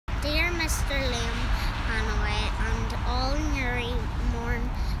Mr. Liam Hanaway and all Newry, Mourne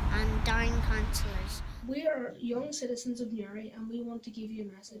and Down councillors. We are young citizens of Newry and we want to give you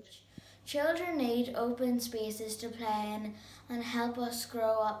a message. Children need open spaces to play in and help us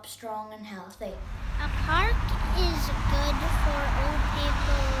grow up strong and healthy. A park is good for old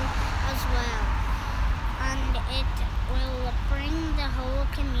people as well, and it will bring the whole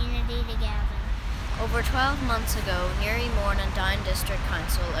community together. Over 12 months ago, Newry, Mourne and Down District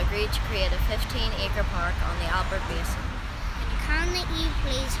Council agreed to create a 15-acre park on the Basin. Can you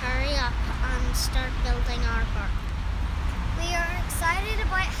please hurry up and start building our park? We are excited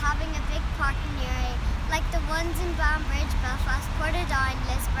about having a big park in Newry, like the ones in Banbridge, Belfast, Portadown,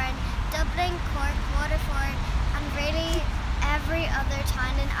 Lisburn, Dublin, Cork, Waterford and really every other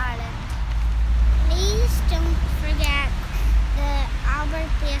town in Ireland. Please don't forget the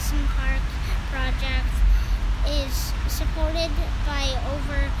Basin Park project is supported by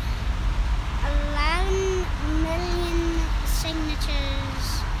over 11 million signatures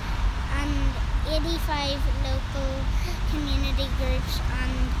and 85 local community groups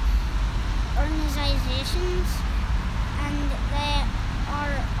and organisations, and they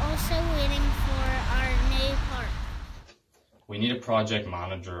are also waiting for our new park. We need a project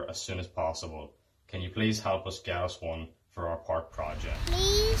manager as soon as possible. Can you please help us get us one for our park project?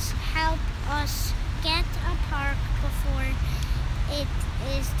 Please help us get a park before it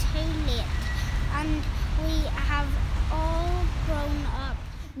is too late and we have all grown up.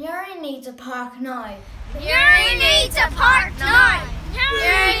 Newry needs a park now. Newry needs a park now!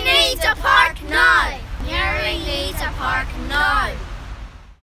 Newry needs a park now! Newry needs a park now!